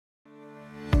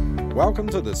Welcome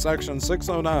to the Section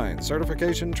 609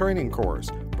 Certification Training Course,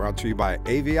 brought to you by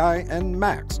AVI and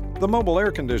MACS, the Mobile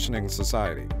Air Conditioning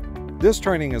Society. This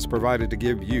training is provided to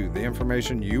give you the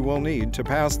information you will need to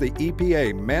pass the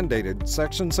EPA-mandated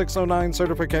Section 609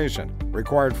 certification,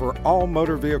 required for all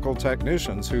motor vehicle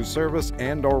technicians who service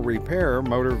and/or repair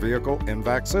motor vehicle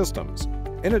MVAC systems.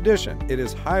 In addition, it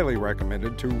is highly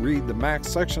recommended to read the MACS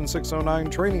Section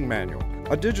 609 Training Manual,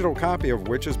 a digital copy of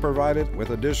which is provided with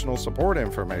additional support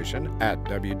information at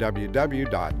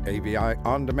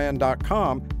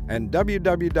www.aviondemand.com and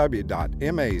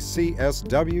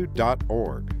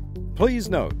www.macsw.org. Please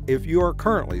note, if you are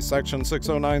currently Section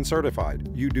 609 certified,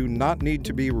 you do not need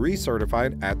to be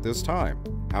recertified at this time.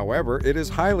 However, it is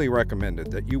highly recommended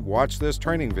that you watch this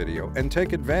training video and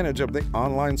take advantage of the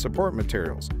online support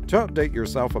materials to update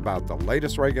yourself about the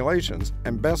latest regulations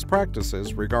and best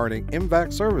practices regarding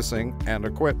MVAC servicing and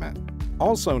equipment.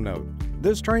 Also note,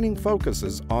 this training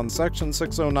focuses on Section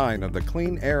 609 of the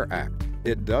Clean Air Act.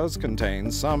 It does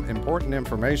contain some important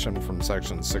information from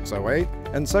Section 608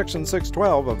 and Section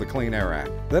 612 of the Clean Air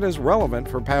Act that is relevant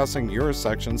for passing your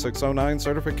Section 609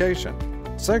 certification.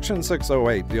 Section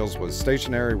 608 deals with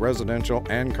stationary residential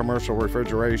and commercial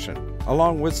refrigeration,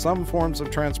 along with some forms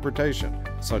of transportation,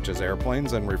 such as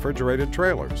airplanes and refrigerated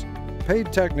trailers.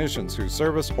 Paid technicians who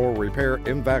service or repair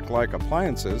MVAC-like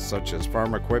appliances, such as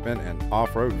farm equipment and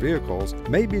off-road vehicles,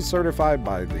 may be certified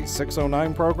by the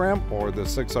 609 program or the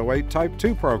 608 Type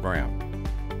 2 program.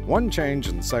 One change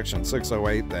in Section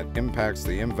 608 that impacts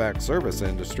the MVAC service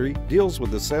industry deals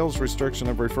with the sales restriction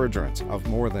of refrigerants of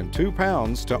more than 2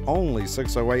 pounds to only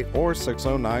 608 or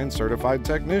 609 certified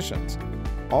technicians.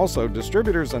 Also,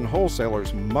 distributors and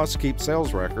wholesalers must keep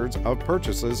sales records of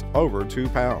purchases over 2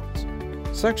 pounds.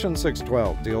 Section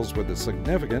 612 deals with the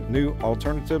significant new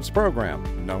alternatives program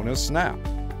known as SNAP.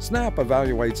 SNAP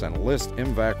evaluates and lists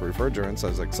MVAC refrigerants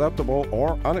as acceptable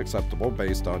or unacceptable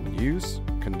based on use,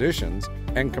 conditions,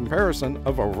 and comparison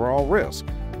of overall risk.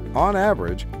 On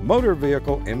average, motor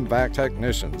vehicle MVAC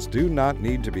technicians do not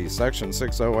need to be Section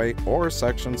 608 or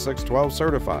Section 612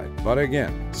 certified. But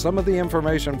again, some of the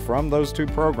information from those two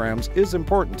programs is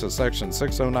important to Section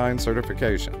 609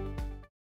 certification.